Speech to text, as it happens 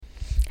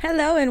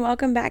Hello and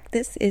welcome back.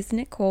 This is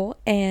Nicole,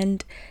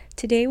 and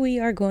today we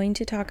are going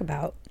to talk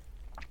about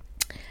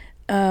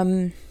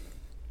what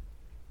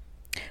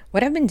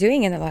I've been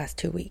doing in the last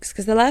 2 weeks.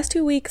 Because the last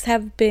 2 weeks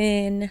have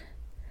been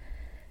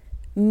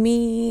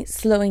me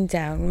slowing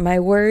down. My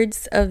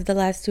words of the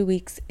last 2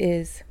 weeks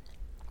is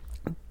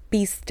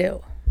be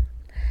still.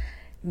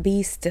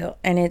 Be still.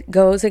 And it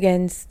goes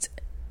against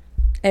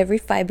every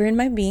fiber in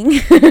my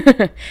being.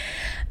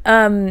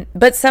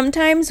 But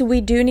sometimes we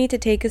do need to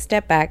take a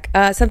step back.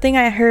 Something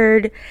I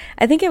heard,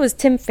 I think it was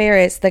Tim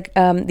Ferriss,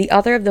 the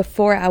author of the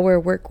 4-Hour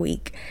Work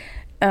Week.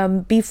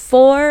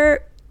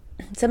 Before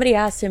somebody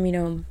asked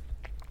him,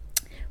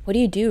 what do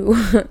you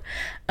do?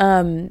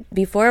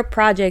 Before a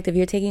project, if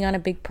you're taking on a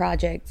big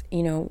project,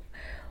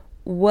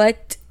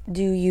 what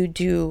do you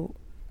do?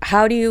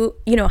 How do you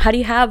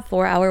have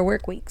 4-hour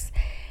work weeks?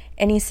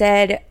 And he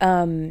said,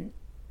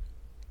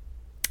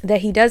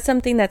 that he does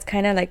something that's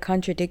kind of like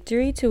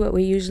contradictory to what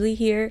we usually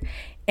hear.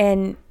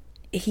 And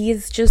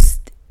he's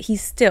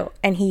still,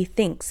 and he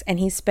thinks, and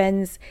he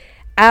spends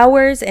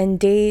hours and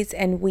days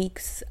and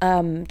weeks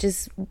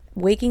just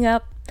waking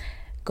up,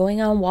 going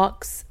on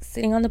walks,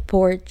 sitting on the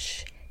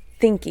porch,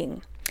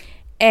 thinking,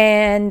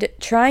 and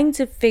trying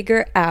to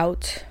figure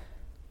out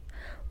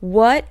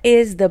what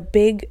is the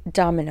big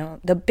domino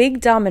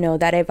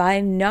that if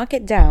I knock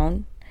it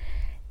down,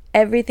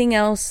 everything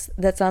else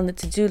that's on the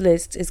to-do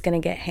list is going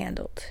to get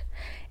handled.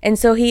 And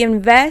so he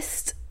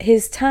invests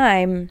his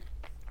time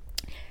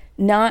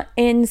not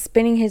in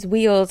spinning his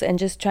wheels and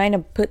just trying to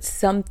put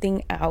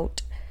something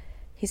out.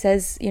 He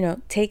says,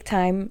 take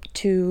time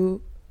to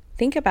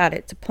think about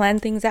it, to plan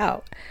things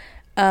out.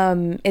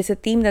 It's a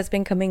theme that's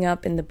been coming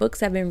up in the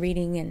books I've been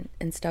reading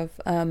and stuff.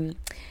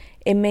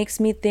 It makes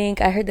me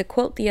think, I heard the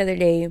quote the other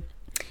day,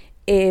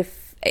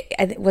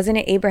 wasn't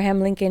it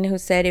Abraham Lincoln who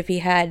said if he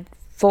had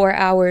 4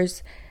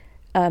 hours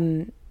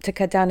to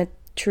cut down a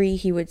tree,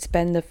 he would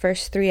spend the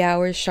first 3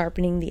 hours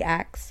sharpening the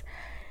axe.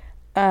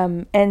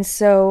 And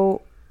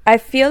so I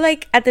feel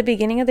like at the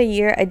beginning of the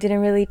year, I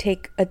didn't really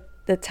take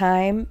the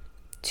time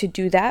to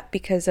do that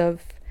because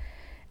of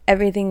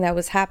everything that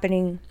was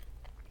happening.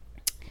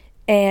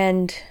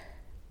 And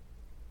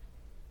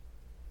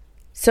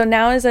so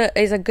now is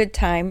a good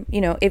time,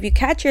 if you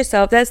catch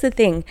yourself. That's the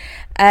thing,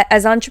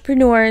 as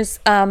entrepreneurs,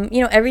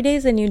 every day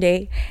is a new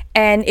day.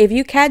 And if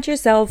you catch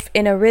yourself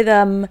in a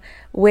rhythm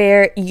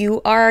where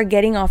you are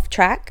getting off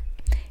track,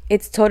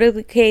 it's totally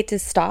okay to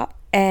stop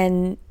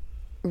and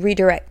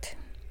redirect,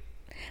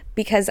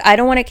 because I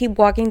don't want to keep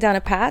walking down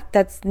a path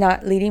that's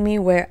not leading me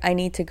where I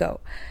need to go.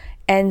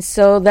 And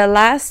so the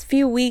last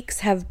few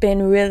weeks have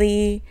been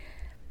really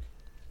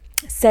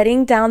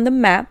setting down the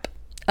map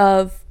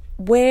of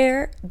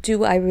where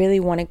do I really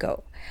want to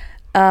go.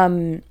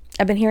 I've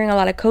been hearing a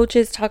lot of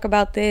coaches talk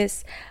about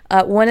this.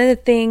 One of the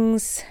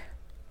things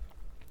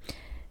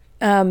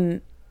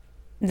that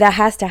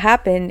has to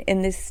happen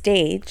in this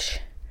stage,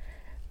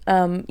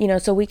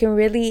 so we can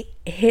really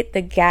hit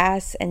the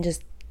gas and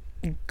just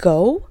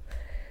go,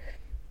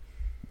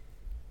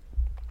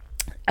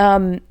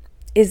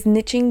 is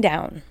niching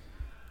down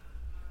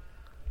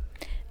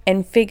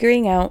and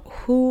figuring out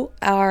who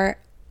our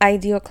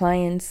ideal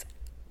clients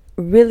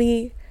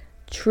really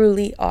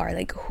truly are.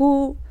 Like,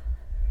 who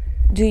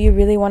do you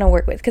really want to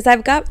work with? Because I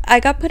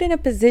got put in a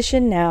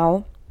position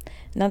now,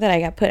 not that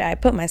I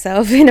put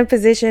myself in a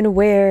position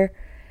where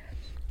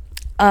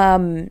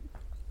I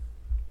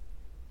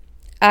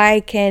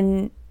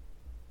can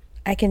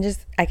actually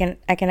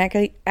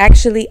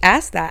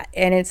ask that.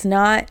 And it's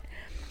not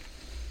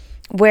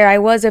where I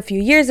was a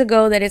few years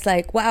ago that it's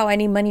like, wow, I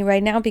need money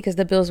right now because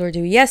the bills were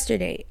due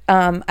yesterday.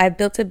 I've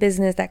built a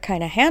business that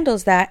kind of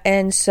handles that.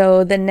 And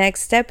so the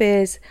next step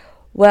is,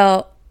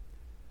 well,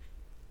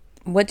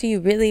 what do you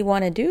really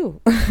want to do?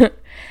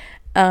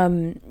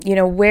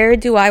 Where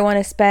do I want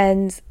to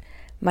spend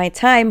my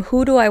time?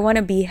 Who do I want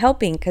to be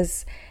helping?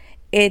 Because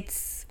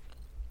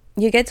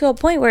you get to a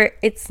point where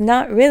it's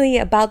not really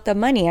about the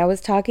money. I was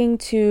talking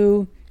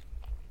to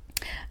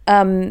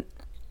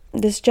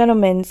this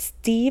gentleman,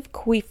 Steve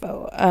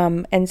Quifo,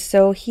 and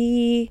so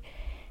he's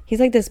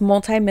like this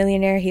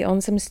multi-millionaire. He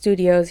owns some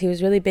studios. He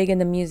was really big in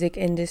the music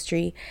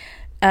industry.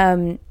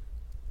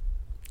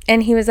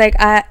 And he was like,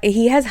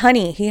 he has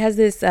honey. He has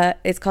this,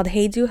 it's called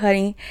Hey Do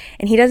Honey,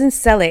 and he doesn't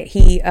sell it.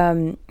 He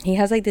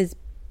has like this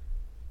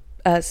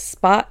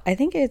spot, I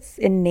think it's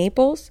in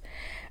Naples.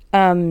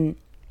 And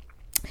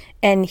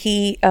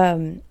he,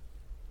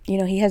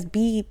 he has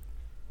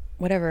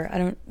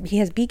he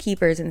has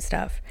beekeepers and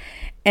stuff.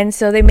 And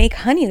so they make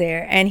honey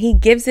there, and he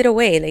gives it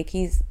away. Like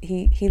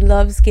he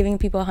loves giving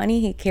people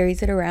honey. He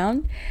carries it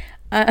around.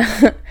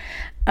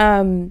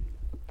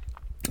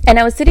 And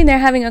I was sitting there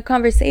having a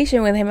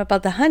conversation with him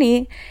about the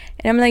honey,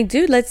 and I'm like,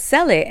 dude, let's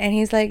sell it. And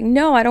he's like,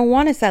 no, I don't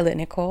want to sell it,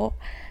 Nicole.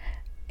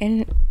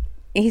 And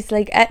he's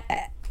like,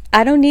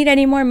 I don't need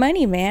any more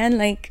money, man.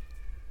 Like,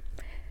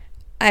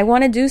 I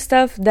want to do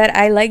stuff that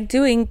I like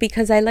doing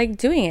because I like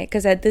doing it.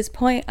 Because at this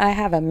point, I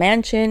have a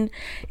mansion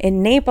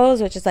in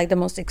Naples, which is like the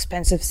most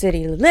expensive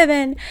city to live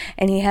in.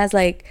 And he has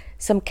like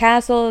some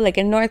castle like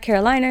in North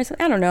Carolina or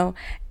something. I don't know.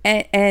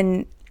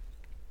 And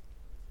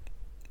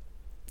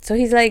so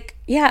he's like,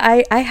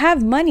 yeah, I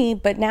have money,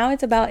 but now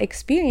it's about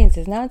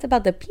experiences. Now it's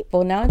about the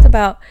people. Now it's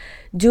about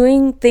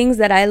doing things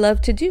that I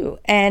love to do.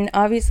 And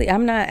obviously,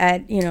 I'm not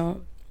at,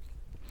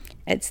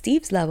 at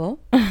Steve's level.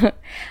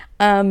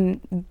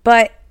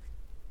 But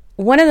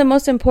one of the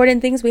most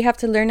important things we have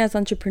to learn as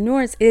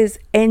entrepreneurs is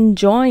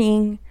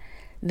enjoying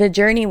the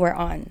journey we're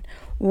on.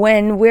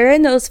 When we're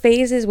in those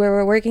phases where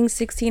we're working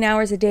 16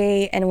 hours a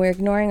day and we're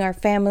ignoring our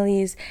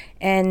families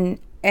and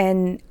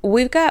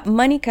we've got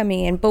money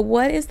coming in, but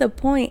what is the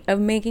point of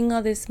making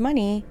all this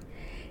money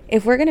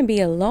if we're going to be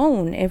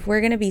alone, if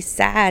we're going to be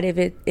sad, if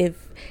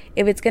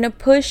it's going to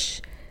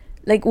push,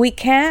 like, we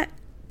can't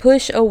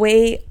push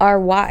away our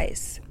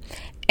whys.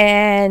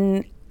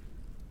 And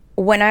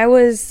when I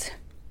was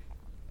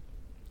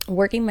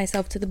working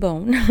myself to the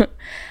bone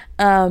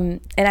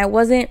and I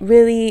wasn't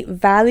really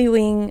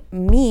valuing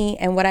me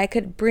and what I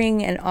could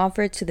bring and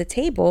offer to the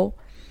table,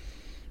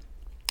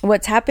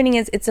 what's happening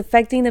is it's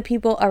affecting the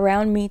people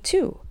around me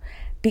too.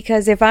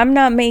 Because if I'm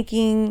not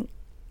making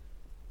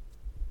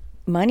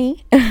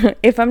money,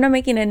 if I'm not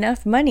making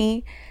enough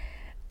money,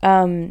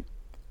 that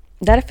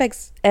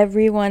affects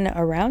everyone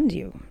around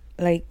you.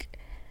 Like,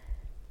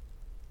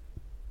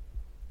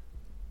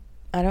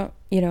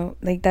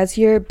 that's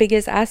your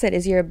biggest asset,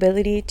 is your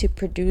ability to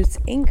produce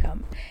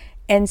income.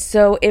 And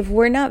so if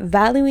we're not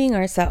valuing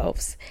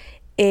ourselves,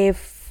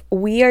 if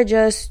we are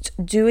just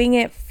doing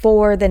it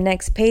for the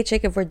next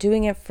paycheck, if we're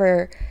doing it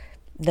for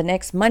the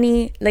next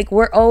money, like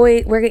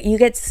you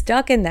get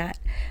stuck in that.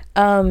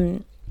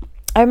 I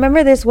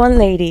remember this one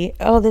lady.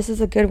 Oh, this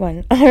is a good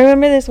one. I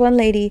remember this one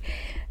lady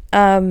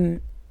that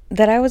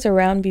I was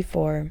around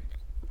before,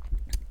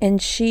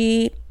 and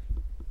she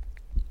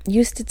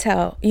used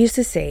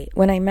to say,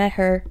 when I met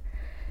her,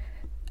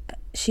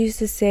 she used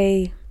to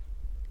say,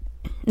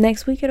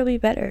 next week it'll be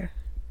better.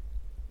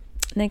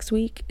 Next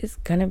week is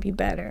gonna be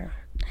better.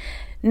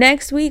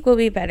 Next week will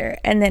be better.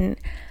 And then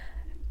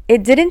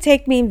it didn't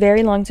take me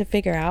very long to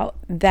figure out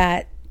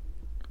that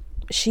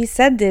she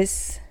said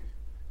this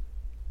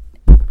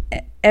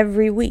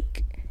every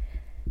week.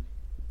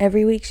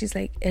 Every week she's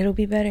like, it'll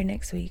be better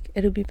next week.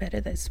 It'll be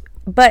better this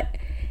week. But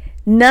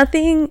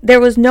there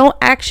was no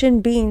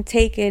action being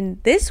taken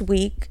this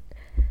week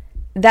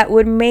that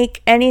would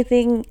make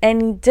anything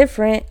any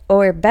different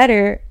or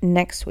better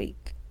next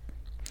week.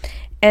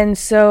 And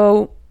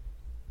so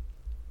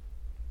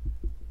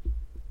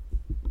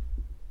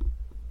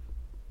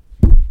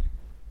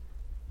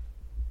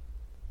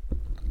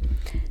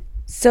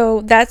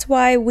that's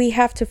why we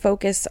have to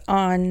focus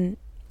on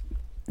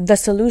the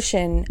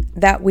solution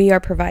that we are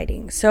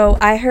providing. So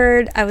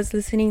I was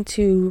listening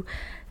to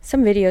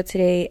some video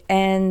today,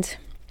 and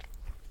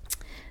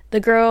the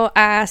girl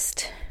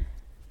asked,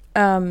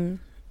 hold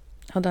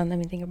on, let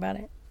me think about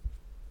it.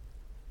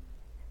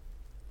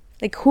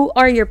 Like, who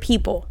are your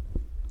people?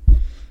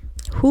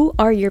 Who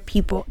are your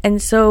people?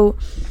 And so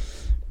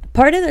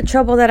part of the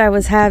trouble that I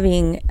was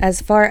having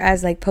as far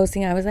as like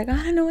posting, I was like,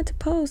 I don't know what to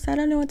post.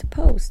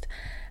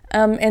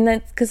 And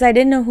that's because I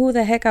didn't know who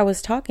the heck I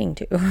was talking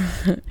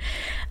to.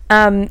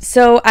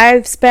 So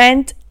I've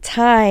spent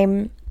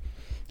time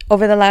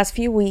over the last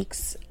few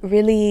weeks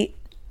really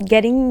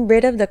getting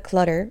rid of the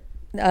clutter,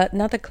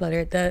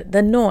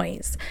 the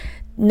noise,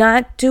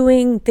 not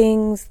doing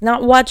things,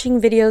 not watching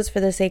videos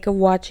for the sake of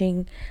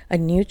watching a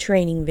new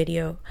training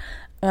video.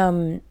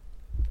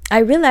 I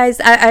realized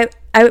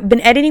I've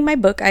been editing my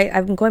book.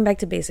 I've been going back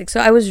to basics.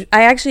 So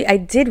I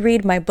did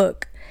read my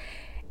book,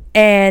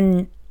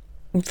 and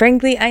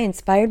frankly, I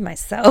inspired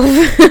myself.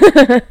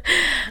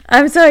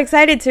 I'm so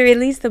excited to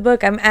release the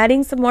book. I'm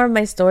adding some more of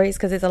my stories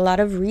because it's a lot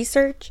of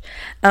research,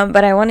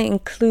 but I want to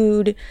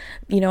include,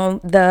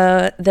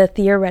 the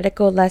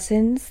theoretical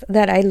lessons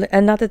that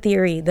not the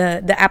theory,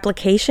 the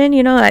application.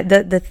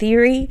 The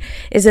theory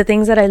is the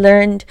things that I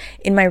learned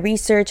in my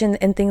research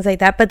and things like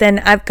that. But then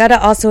I've got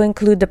to also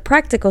include the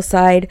practical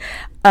side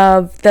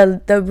of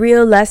the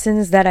real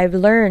lessons that I've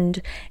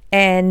learned,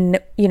 and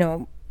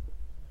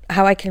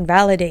how I can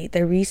validate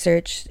the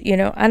research,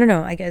 I don't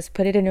know, I guess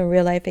put it in a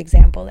real life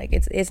example. Like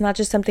it's not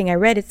just something I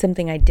read, it's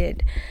something I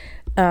did.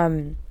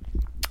 And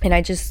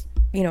I just,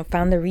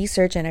 found the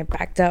research and I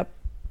backed up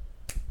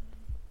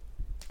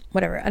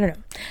whatever, I don't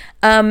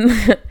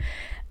know.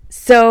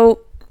 So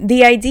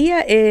the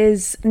idea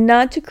is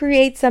not to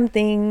create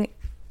something,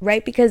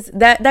 right? Because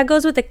that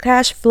goes with the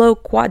cash flow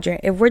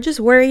quadrant. If we're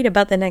just worried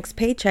about the next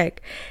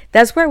paycheck,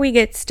 that's where we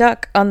get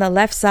stuck, on the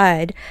left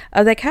side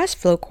of the cash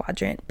flow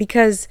quadrant,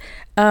 because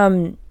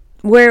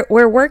we're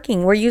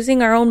working, we're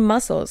using our own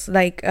muscles.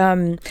 Like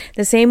the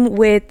same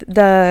with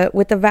the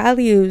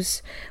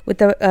values, with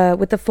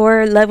the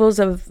 4 levels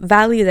of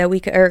value that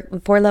or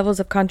 4 levels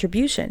of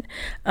contribution.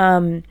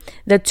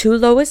 The 2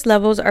 lowest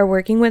levels are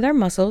working with our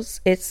muscles.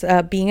 It's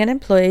being an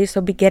employee,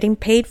 so be getting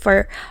paid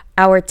for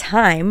our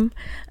time.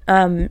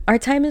 Our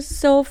time is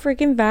so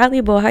freaking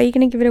valuable. How are you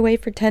going to give it away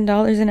for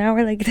 $10 an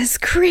hour? Like, that's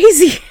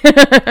crazy.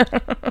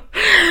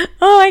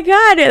 Oh my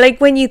God. Like,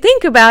 when you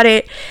think about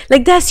it,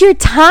 like, that's your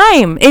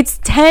time. It's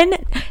 $10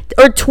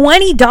 or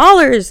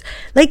 $20.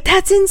 Like,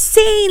 that's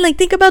insane. Like,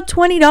 think about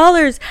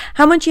 $20.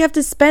 How much you have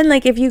to spend.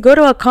 Like, if you go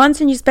to a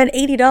concert, you spend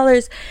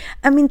 $80.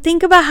 I mean,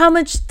 think about how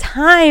much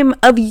time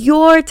of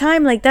your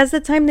time. Like, that's the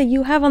time that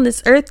you have on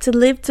this earth to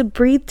live, to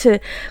breathe, to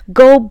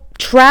go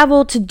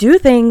travel, to do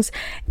things,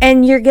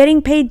 and you're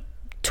getting paid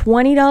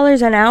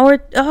 $20 an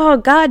hour. Oh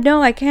God,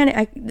 no, I can't.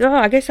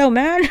 I get so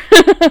mad.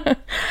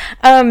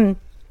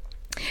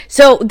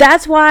 So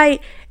that's why,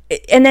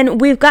 and then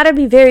we've got to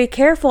be very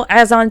careful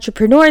as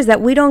entrepreneurs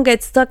that we don't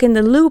get stuck in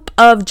the loop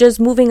of just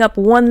moving up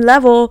one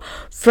level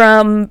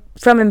from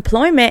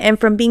employment and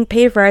from being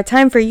paid for our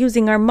time, for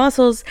using our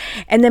muscles,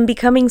 and then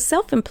becoming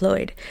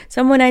self-employed.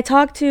 Someone I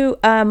talked to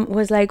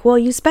was like, well,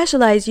 you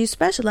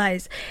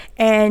specialize.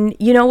 And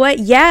you know what?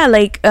 Yeah,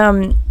 like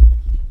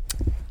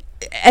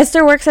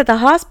Esther works at the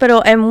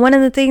hospital, and one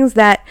of the things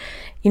that,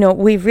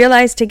 we've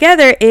realized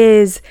together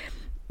is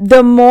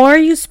the more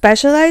you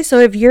specialize. So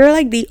if you're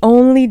like the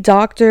only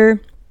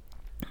doctor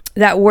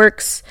that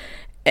works,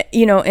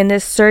 in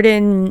this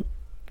certain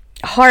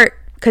heart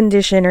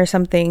condition or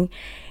something,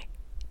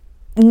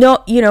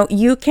 no,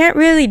 you can't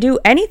really do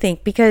anything,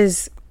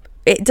 because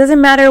it doesn't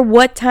matter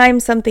what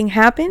time something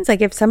happens. Like,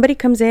 if somebody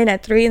comes in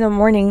at 3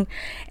 a.m.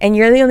 and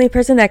you're the only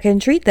person that can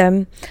treat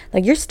them,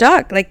 like, you're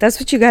stuck. Like, that's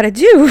what you got to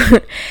do.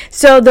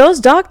 So those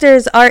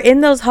doctors are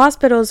in those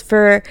hospitals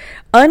for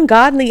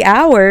ungodly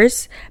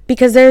hours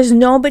because there's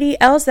nobody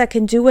else that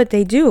can do what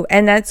they do.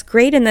 And that's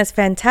great. And that's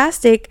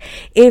fantastic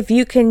if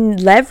you can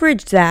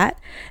leverage that.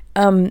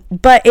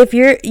 But if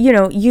you're,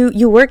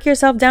 you work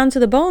yourself down to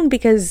the bone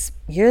because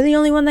you're the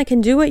only one that can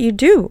do what you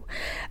do.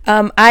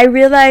 I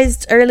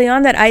realized early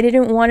on that I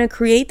didn't want to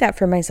create that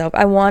for myself.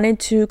 I wanted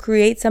to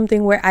create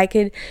something where I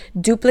could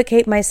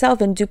duplicate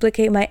myself and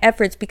duplicate my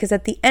efforts, because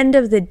at the end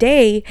of the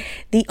day,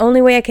 the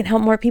only way I can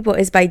help more people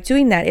is by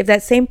doing that. If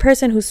that same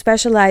person who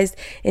specialized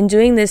in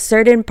doing this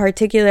certain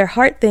particular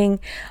heart thing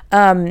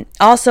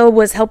also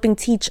was helping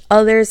teach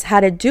others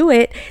how to do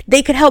it,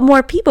 they could help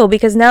more people,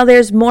 because now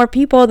there's more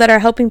people that are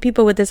helping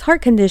people with this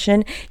heart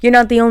condition. You're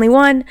not the only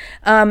one,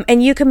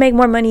 and you can make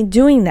more money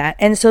doing that.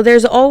 And so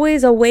there's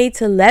always a way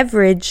to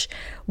leverage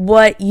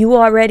what you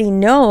already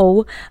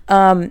know,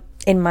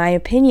 in my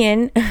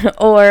opinion,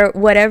 or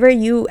whatever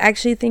you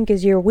actually think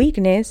is your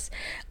weakness.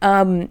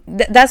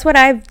 That's what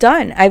I've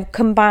done. I've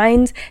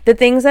combined the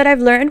things that I've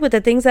learned with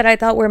the things that I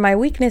thought were my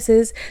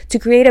weaknesses to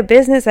create a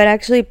business that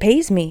actually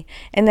pays me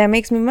and that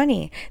makes me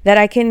money, that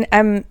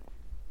I'm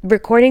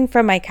recording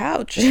from my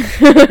couch. You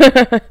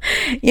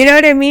know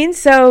what I mean?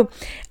 So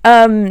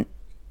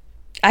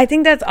I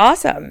think that's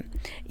awesome.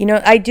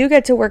 I do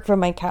get to work from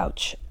my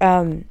couch.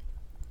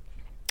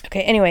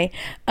 Okay, anyway,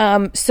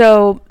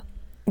 so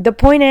the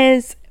point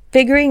is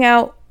figuring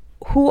out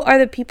who are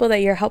the people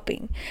that you're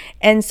helping.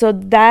 And so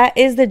that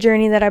is the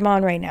journey that I'm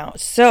on right now.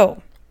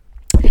 So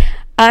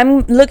I'm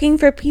looking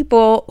for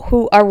people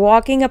who are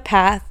walking a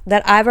path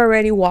that I've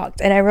already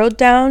walked. And I wrote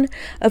down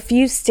a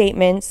few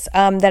statements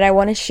that I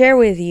want to share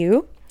with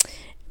you.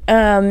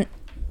 Grabbing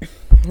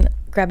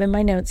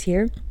my notes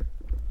here.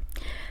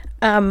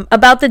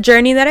 About the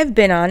journey that I've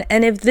been on.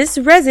 And if this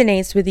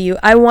resonates with you,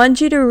 I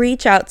want you to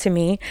reach out to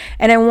me,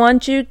 and I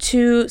want you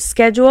to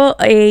schedule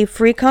a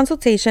free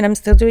consultation. I'm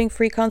still doing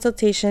free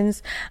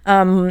consultations,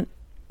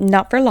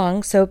 not for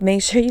long, so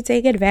make sure you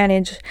take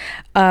advantage,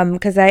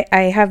 because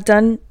I have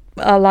done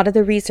a lot of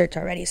the research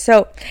already.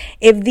 So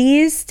if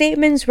these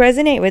statements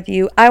resonate with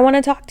you, I want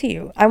to talk to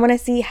you. I want to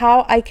see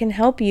how I can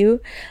help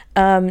you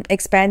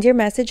expand your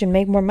message and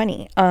make more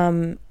money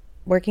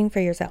working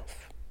for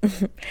yourself.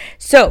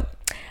 So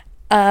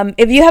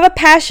if you have a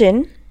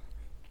passion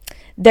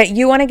that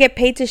you want to get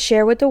paid to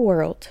share with the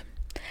world,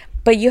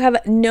 but you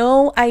have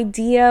no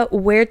idea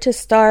where to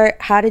start,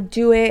 how to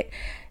do it,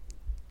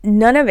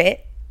 none of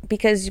it,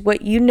 because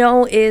what you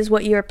know is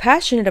what you're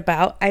passionate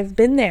about, I've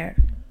been there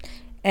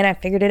and I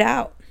figured it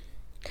out,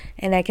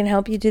 and I can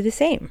help you do the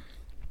same.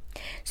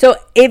 So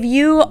if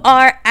you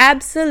are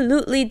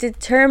absolutely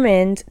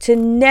determined to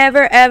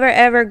never, ever,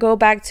 ever go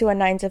back to a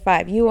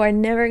 9-to-5, you are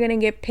never going to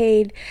get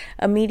paid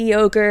a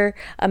mediocre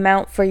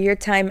amount for your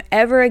time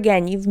ever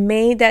again. You've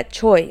made that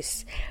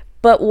choice.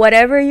 But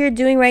whatever you're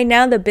doing right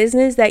now, the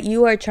business that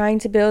you are trying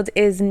to build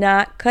is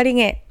not cutting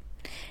it.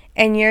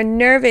 And you're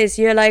nervous.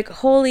 You're like,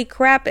 holy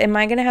crap, am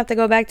I going to have to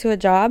go back to a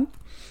job?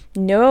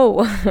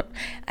 No,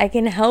 I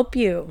can help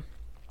you.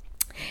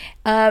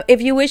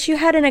 If you wish you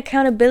had an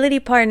accountability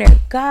partner,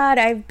 God,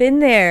 I've been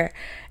there.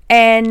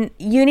 And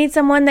you need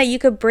someone that you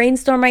could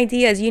brainstorm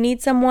ideas. You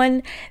need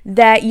someone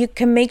that you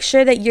can make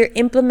sure that you're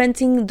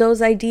implementing those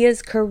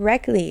ideas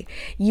correctly.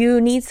 You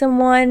need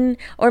someone,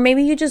 or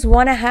maybe you just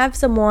want to have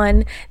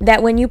someone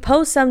that when you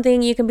post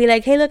something, you can be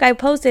like, hey, look, I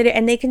posted it,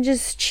 and they can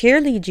just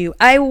cheerlead you.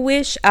 I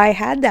wish I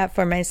had that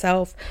for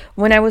myself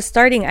when I was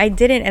starting. I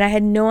didn't, and I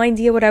had no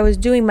idea what I was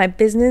doing. My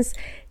business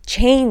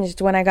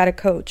changed when I got a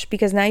coach,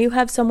 because now you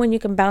have someone you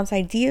can bounce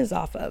ideas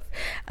off of.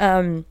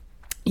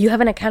 You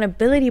have an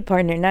accountability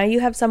partner. Now you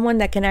have someone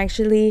that can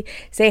actually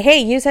say, hey,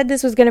 you said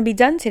this was going to be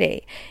done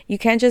today. You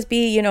can't just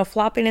be,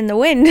 flopping in the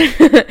wind.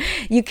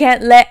 You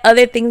can't let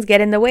other things get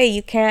in the way.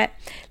 You can't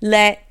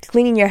let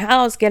cleaning your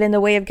house get in the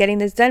way of getting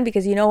this done,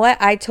 because you know what?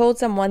 I told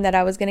someone that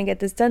I was going to get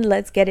this done.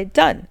 Let's get it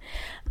done.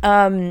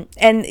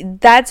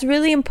 And that's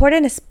really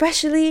important,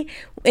 especially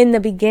in the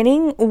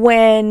beginning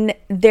when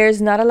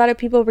there's not a lot of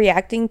people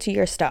reacting to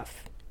your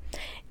stuff.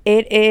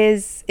 It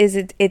is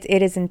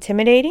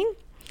intimidating.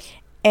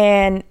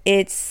 And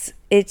it's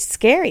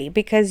scary,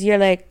 because you're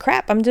like,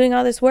 crap, I'm doing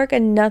all this work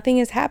and nothing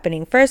is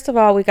happening. First of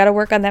all, we got to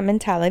work on that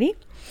mentality.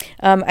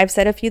 I've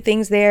said a few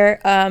things there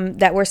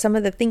that were some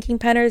of the thinking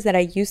patterns that I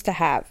used to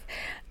have.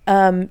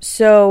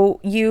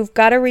 So you've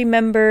got to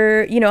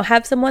remember,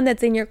 have someone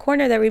that's in your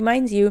corner that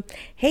reminds you,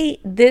 hey,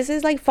 this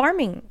is like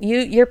farming.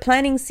 You're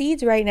planting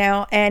seeds right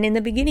now. And in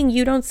the beginning,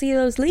 you don't see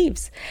those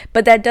leaves,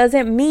 but that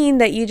doesn't mean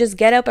that you just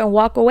get up and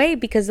walk away,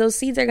 because those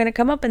seeds are going to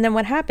come up. And then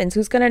what happens?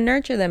 Who's going to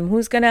nurture them?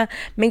 Who's going to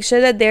make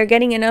sure that they're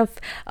getting enough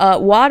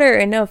water,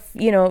 enough,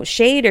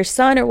 shade or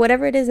sun or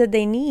whatever it is that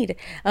they need,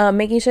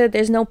 making sure that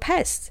there's no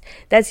pests?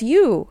 That's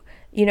you.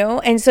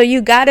 And so you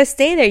got to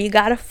stay there. You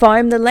got to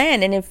farm the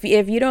land. And if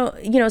you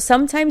don't,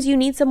 sometimes you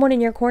need someone in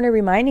your corner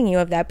reminding you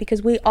of that,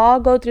 because we all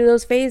go through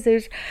those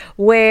phases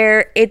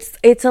where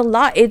it's a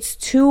lot. It's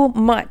too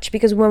much,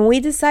 because when we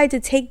decide to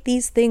take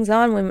these things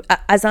on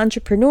as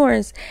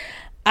entrepreneurs,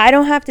 I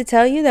don't have to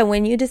tell you that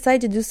when you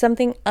decide to do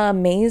something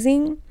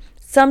amazing,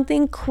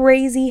 something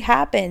crazy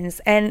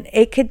happens, and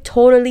it could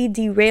totally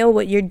derail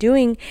what you're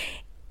doing,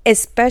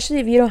 especially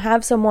if you don't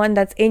have someone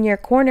that's in your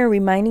corner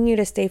reminding you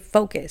to stay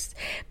focused.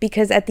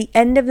 Because at the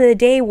end of the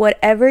day,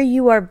 whatever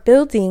you are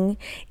building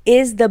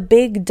is the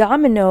big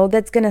domino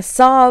that's going to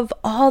solve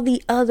all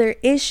the other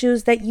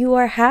issues that you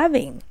are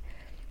having.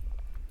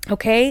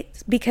 Okay?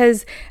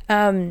 Because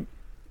I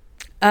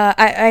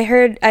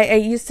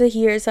used to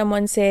hear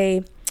someone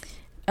say,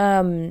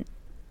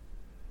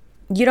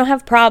 you don't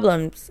have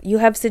problems, you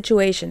have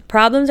situations.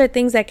 Problems are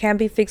things that can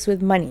be fixed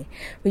with money.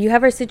 What you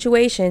have are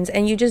situations,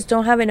 and you just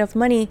don't have enough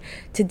money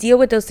to deal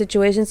with those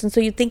situations, and so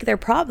you think they're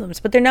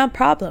problems, but they're not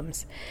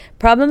problems.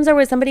 Problems are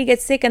where somebody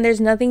gets sick and there's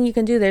nothing you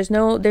can do. There's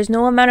no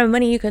amount of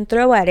money you can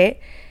throw at it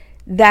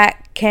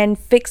that can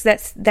fix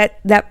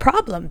that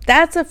problem.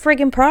 That's a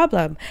friggin'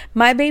 problem.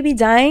 My baby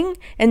dying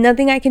and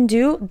nothing I can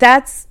do,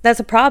 that's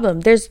a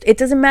problem. It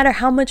doesn't matter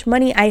how much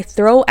money I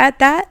throw at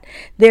that,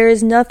 there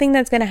is nothing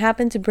that's going to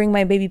happen to bring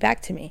my baby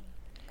back to me.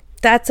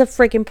 That's a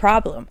freaking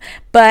problem.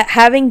 But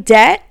having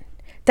debt,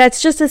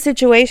 that's just a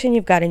situation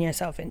you've gotten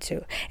yourself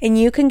into, and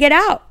you can get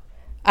out.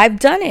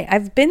 I've done it.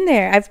 I've been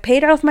there. I've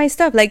paid off my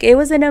stuff. Like, it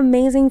was an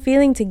amazing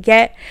feeling to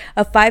get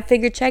a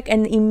 5-figure check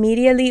and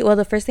immediately,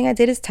 the first thing I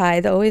did is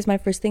tithe. Always my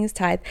first thing is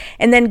tithe.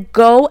 And then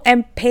go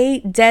and pay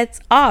debts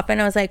off. And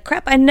I was like,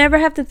 crap, I never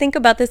have to think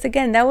about this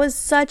again. That was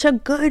such a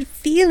good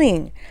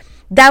feeling.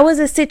 That was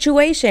a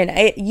situation.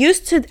 I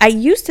used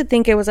to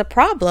think it was a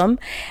problem,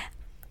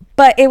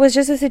 but it was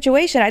just a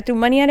situation. I threw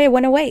money at it, it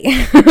went away.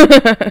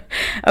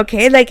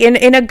 Okay, like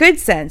in a good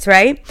sense,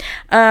 right?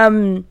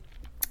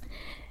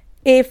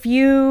 If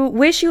you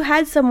wish you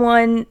had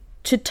someone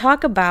to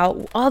talk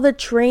about all the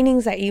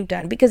trainings that you've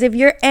done, because if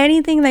you're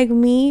anything like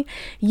me,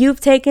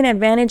 you've taken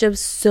advantage of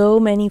so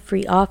many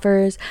free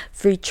offers,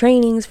 free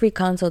trainings, free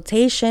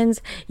consultations.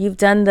 You've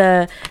done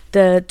the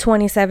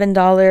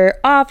 $27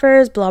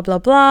 offers, blah, blah,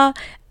 blah.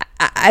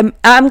 I'm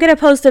going to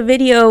post a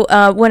video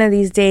one of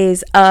these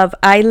days of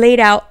I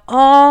laid out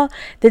all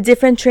the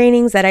different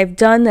trainings that I've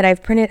done, that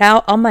I've printed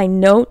out, all my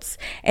notes,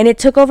 and it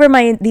took over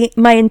my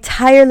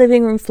entire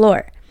living room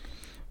floor.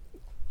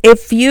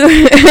 If you,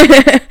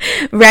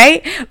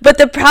 right? But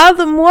the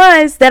problem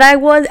was that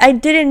I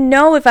didn't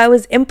know if I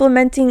was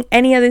implementing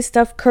any of this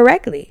stuff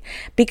correctly,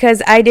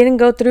 because I didn't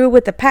go through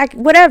with the pack,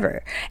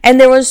 whatever.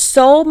 And there was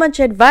so much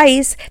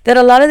advice that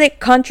a lot of it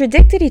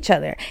contradicted each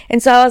other.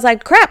 And so I was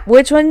like, crap,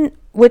 which one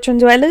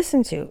do I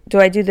listen to? Do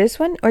I do this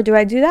one or do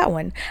I do that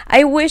one?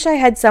 I wish I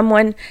had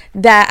someone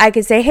that I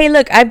could say, hey,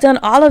 look, I've done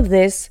all of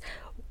this.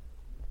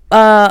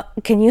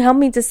 Can you help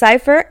me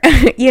decipher?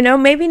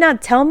 Maybe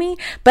not tell me,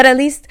 but at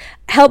least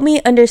help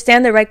me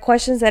understand the right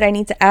questions that I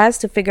need to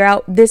ask to figure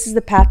out this is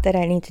the path that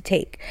I need to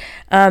take.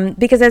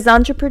 Because as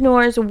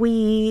entrepreneurs,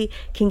 we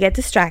can get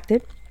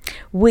distracted.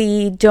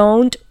 We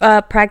don't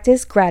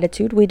practice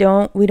gratitude. We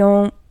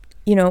don't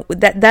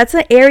that's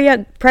an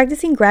area.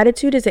 Practicing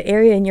gratitude is an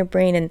area in your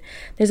brain. And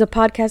there's a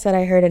podcast that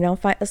I heard, and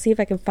I'll see if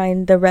I can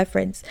find the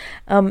reference.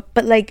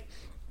 But like,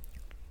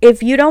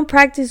 if you don't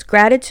practice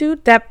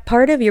gratitude, that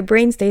part of your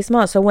brain stays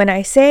small. So when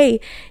I say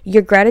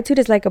your gratitude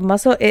is like a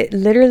muscle, it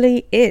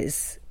literally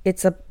is.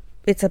 It's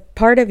a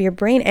part of your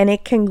brain, and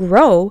it can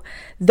grow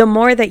the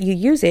more that you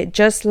use it.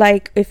 Just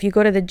like if you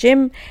go to the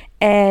gym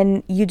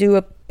and you do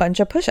a bunch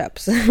of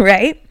push-ups,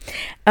 right?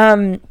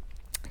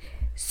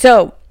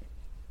 So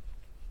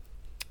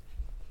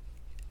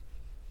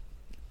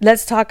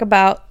let's talk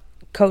about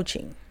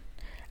coaching.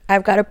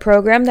 I've got a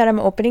program that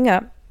I'm opening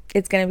up.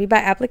 It's going to be by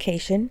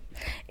application.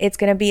 It's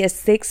going to be a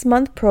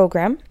 6-month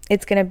program.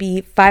 It's going to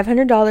be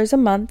 $500 a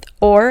month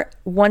or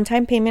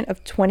one-time payment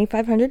of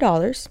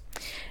 $2,500.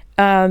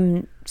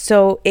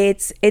 So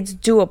it's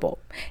doable.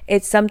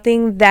 It's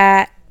something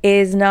that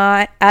is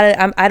not,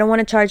 I don't want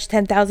to charge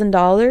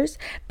 $10,000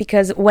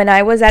 because when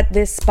I was at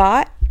this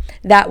spot,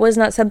 that was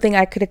not something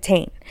I could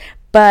attain.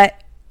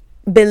 But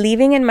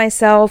believing in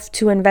myself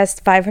to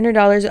invest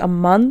 $500 a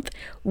month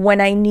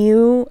when I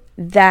knew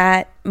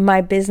that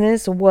my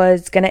business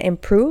was going to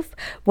improve,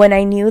 when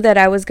I knew that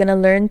I was going to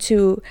learn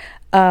to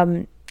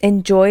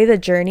enjoy the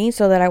journey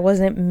so that I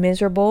wasn't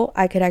miserable,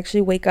 I could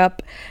actually wake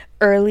up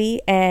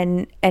early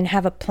and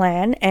have a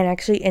plan and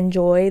actually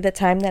enjoy the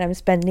time that I'm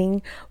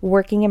spending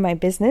working in my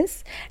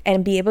business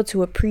and be able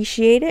to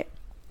appreciate it.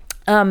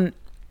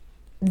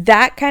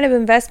 That kind of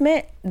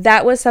investment,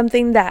 that was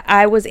something that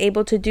I was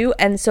able to do.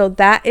 And so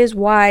that is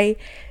why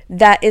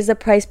that is the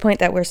price point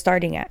that we're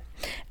starting at.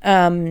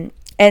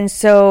 And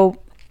so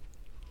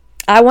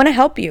I want to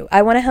help you.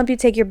 I want to help you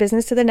take your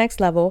business to the next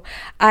level.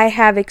 I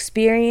have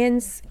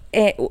experience.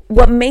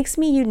 What makes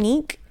me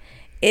unique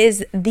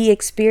is the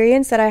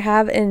experience that I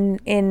have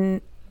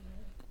in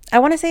I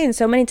want to say in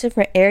so many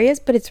different areas,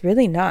 but it's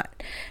really not.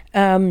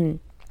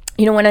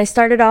 When I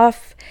started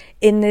off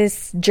in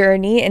this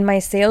journey, in my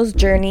sales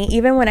journey,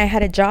 even when I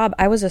had a job,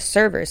 I was a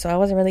server, so I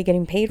wasn't really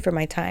getting paid for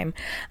my time.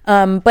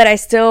 But I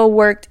still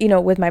worked,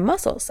 with my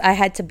muscles. I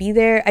had to be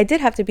there. I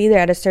did have to be there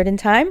at a certain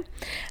time.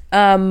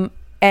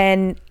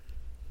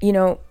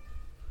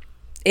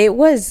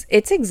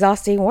 It's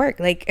exhausting work.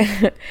 Like,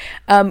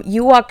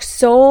 you walk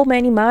so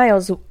many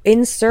miles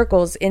in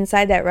circles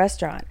inside that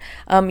restaurant.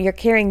 You're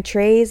carrying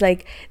trays.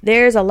 Like,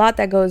 there's a lot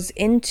that goes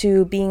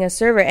into being a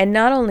server. And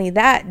not only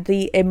that,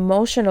 the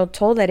emotional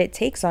toll that it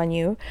takes on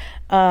you,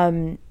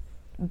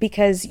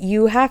 because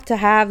you have to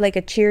have like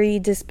a cheery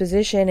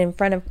disposition in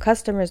front of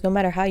customers, no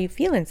matter how you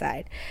feel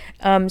inside.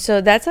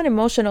 So that's an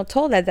emotional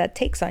toll that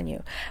takes on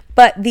you.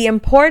 But the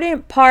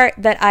important part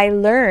that I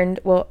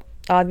learned,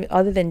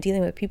 other than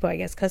dealing with people, I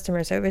guess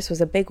customer service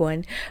was a big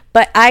one.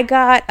 But I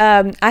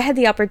had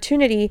the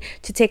opportunity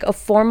to take a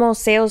formal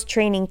sales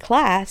training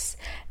class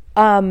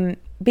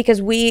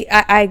because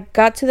I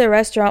got to the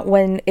restaurant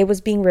when it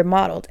was being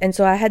remodeled. And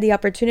so I had the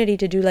opportunity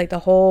to do like the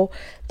whole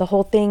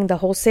thing, the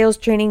whole sales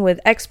training with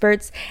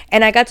experts.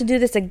 And I got to do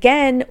this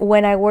again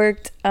when I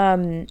worked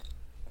in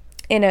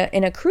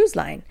a cruise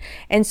line.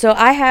 And so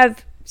I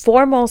have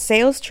formal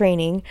sales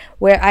training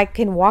where I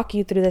can walk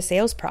you through the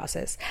sales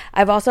process.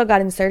 I've also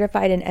gotten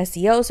certified in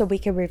SEO, so we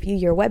can review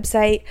your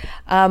website.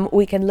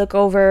 We can look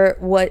over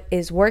what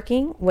is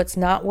working, what's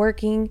not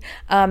working.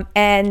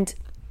 And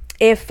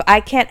if I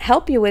can't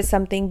help you with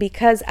something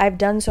because I've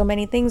done so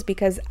many things,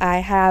 because I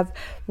have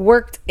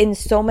worked in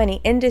so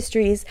many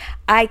industries,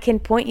 I can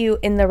point you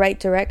in the right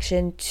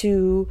direction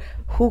to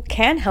who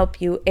can help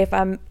you if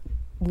I'm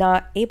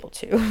not able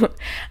to,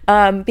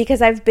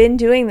 because I've been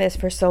doing this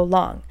for so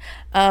long.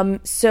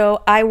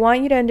 So I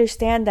want you to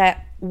understand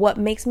that what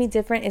makes me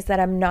different is that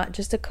I'm not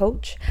just a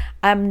coach.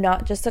 I'm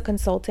not just a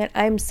consultant.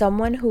 I'm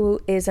someone who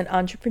is an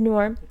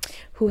entrepreneur,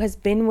 who has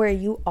been where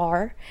you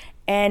are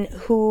and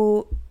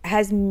who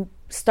has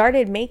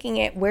started making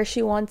it where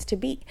she wants to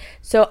be.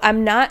 So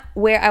I'm not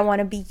where I want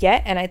to be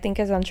yet. And I think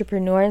as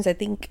entrepreneurs, I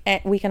think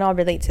we can all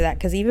relate to that,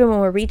 because even when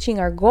we're reaching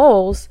our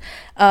goals,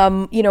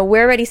 we're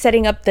already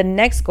setting up the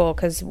next goal,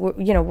 because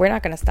we're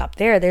not going to stop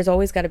there. There's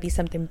always got to be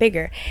something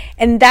bigger.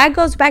 And that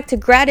goes back to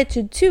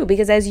gratitude too,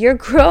 because as you're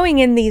growing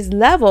in these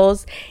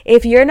levels,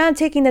 if you're not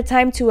taking the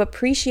time to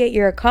appreciate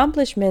your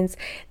accomplishments,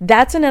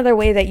 that's another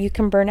way that you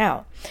can burn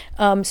out.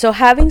 So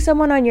having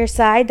someone on your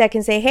side that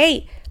can say,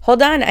 hey, hold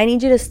on, I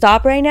need you to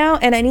stop right now,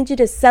 and I need you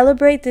to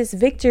celebrate this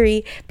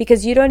victory,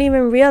 because you don't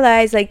even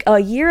realize, like a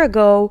year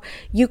ago,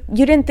 you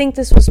didn't think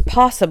this was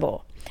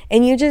possible,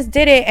 and you just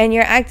did it, and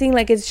you're acting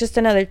like it's just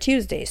another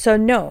Tuesday. So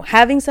no,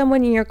 having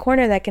someone in your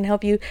corner that can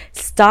help you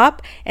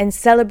stop and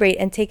celebrate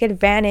and take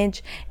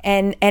advantage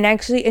and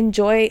actually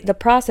enjoy the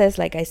process,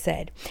 like I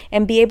said,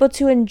 and be able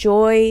to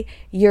enjoy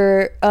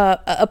your,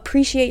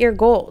 appreciate your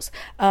goals.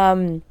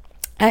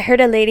 I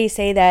heard a lady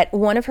say that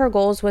one of her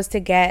goals was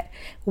to get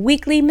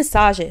weekly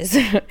massages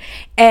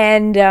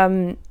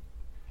and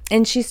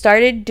she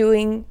started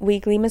doing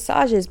weekly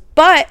massages,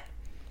 but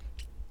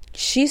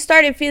she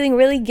started feeling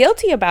really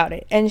guilty about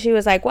it. And she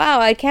was like, wow,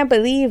 I can't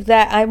believe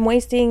that I'm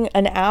wasting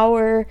an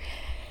hour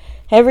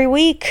every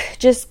week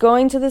just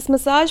going to this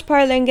massage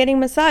parlor and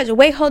getting massage.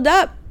 Wait, hold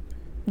up.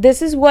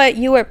 This is what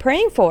you were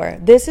praying for.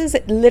 This is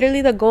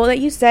literally the goal that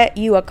you set.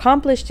 You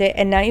accomplished it,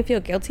 and now you feel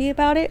guilty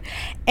about it.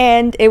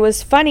 And it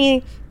was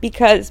funny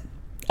because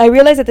I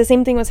realized that the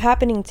same thing was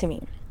happening to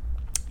me.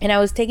 And I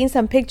was taking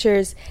some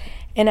pictures,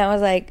 and I was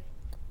like,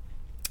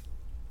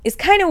 it's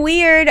kind of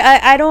weird.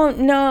 I don't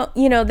know,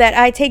 that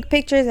I take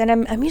pictures, and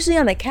I'm usually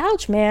on the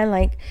couch, man.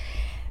 Like,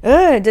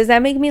 does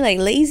that make me like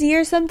lazy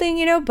or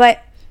something,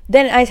 But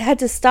then I had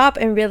to stop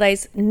and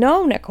realize,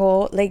 no,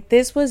 Nicole, like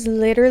this was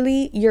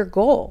literally your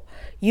goal.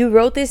 You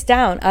wrote this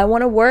down. I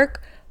want to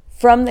work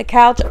from the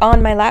couch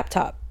on my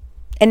laptop.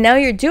 And now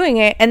you're doing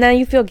it, and now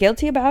you feel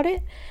guilty about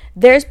it.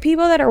 There's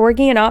people that are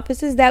working in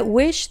offices that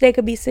wish they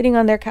could be sitting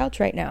on their couch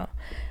right now,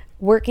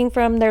 working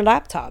from their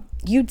laptop.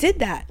 You did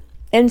that.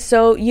 And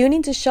so you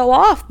need to show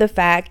off the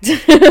fact,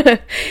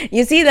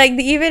 you see, like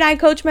even I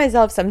coach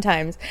myself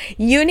sometimes.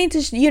 You need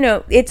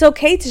to, it's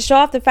okay to show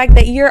off the fact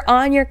that you're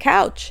on your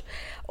couch,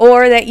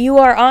 or that you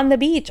are on the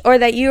beach, or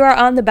that you are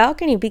on the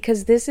balcony,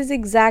 because this is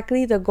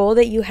exactly the goal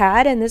that you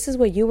had, and this is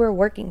what you were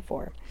working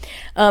for.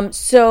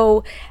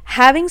 So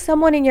having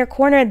someone in your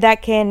corner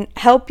that can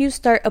help you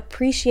start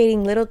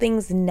appreciating little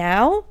things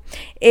now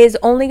is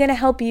only going to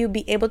help you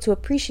be able to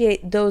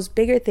appreciate those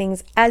bigger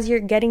things as you're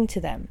getting to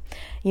them,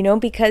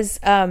 because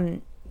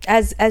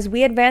as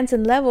we advance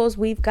in levels,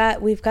 we've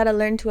got to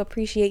learn to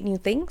appreciate new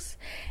things.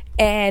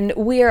 And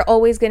we are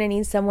always going to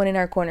need someone in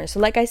our corner. So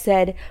like I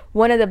said,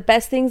 one of the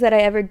best things that I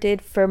ever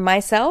did for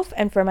myself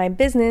and for my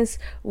business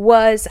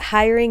was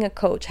hiring a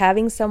coach,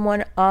 having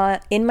someone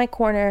in my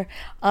corner,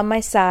 on my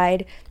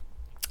side,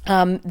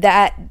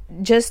 that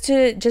just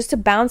to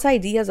bounce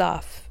ideas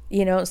off.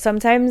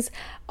 Sometimes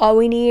all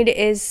we need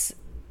is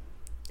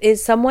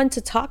someone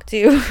to talk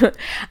to.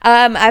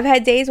 I've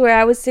had days where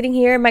I was sitting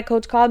here and my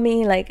coach called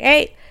me like,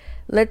 hey,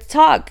 let's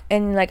talk.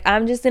 And like,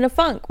 I'm just in a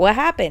funk. What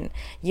happened?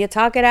 You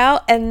talk it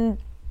out and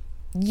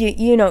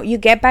you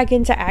get back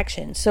into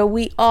action. So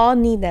we all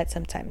need that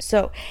sometimes.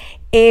 So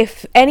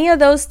if any of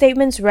those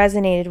statements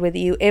resonated with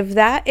you, if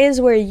that is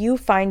where you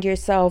find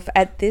yourself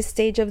at this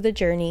stage of the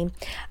journey,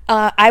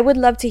 I would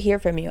love to hear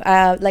from you.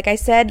 Like I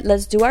said,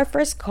 let's do our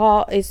first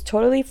call. It's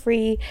totally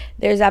free.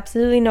 There's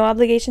absolutely no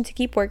obligation to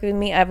keep working with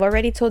me. I've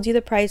already told you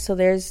the price, so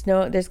there's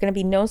going to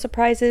be no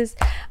surprises.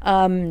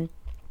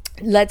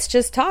 Let's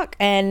just talk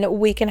and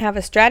we can have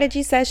a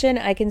strategy session.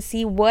 I can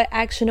see what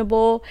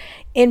actionable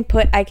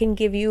input I can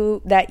give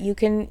you that you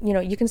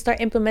can start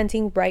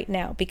implementing right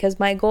now. Because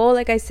my goal,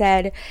 like I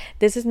said,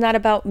 this is not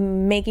about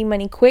making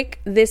money quick.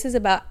 This is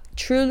about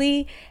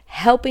truly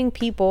helping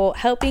people,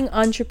 helping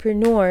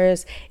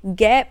entrepreneurs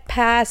get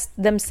past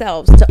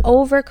themselves, to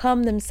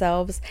overcome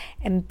themselves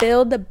and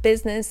build the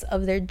business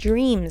of their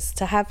dreams,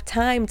 to have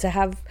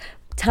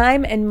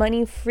time and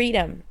money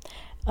freedom.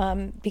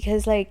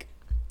 Because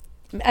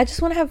I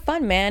just want to have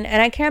fun, man.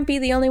 And I can't be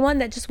the only one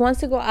that just wants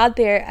to go out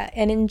there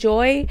and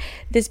enjoy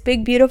this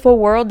big, beautiful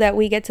world that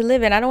we get to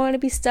live in. I don't want to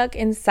be stuck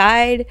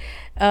inside.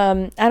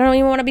 I don't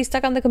even want to be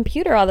stuck on the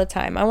computer all the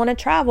time. I want to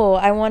travel.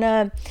 I want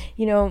to,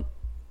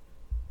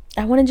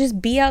 just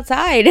be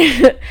outside,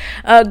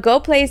 go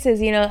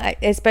places,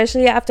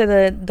 especially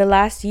after the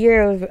last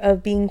year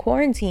of being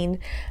quarantined.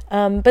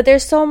 But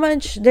there's so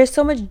much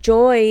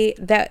joy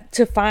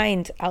to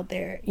find out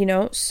there,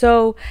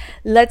 So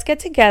let's get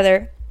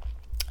together.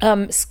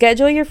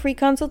 Schedule your free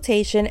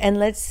consultation and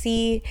let's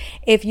see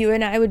if you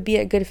and I would be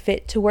a good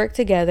fit to work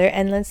together,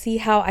 and let's see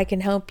how I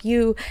can help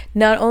you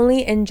not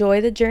only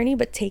enjoy the journey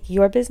but take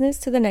your business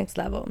to the next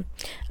level.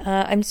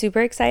 I'm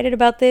super excited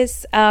about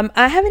this.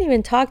 I haven't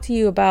even talked to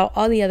you about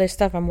all the other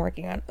stuff I'm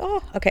working on.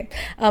 Oh, okay.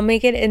 I'll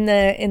make it in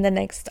the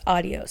next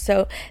audio.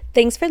 So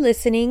thanks for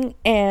listening,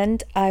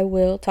 and I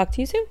will talk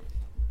to you soon.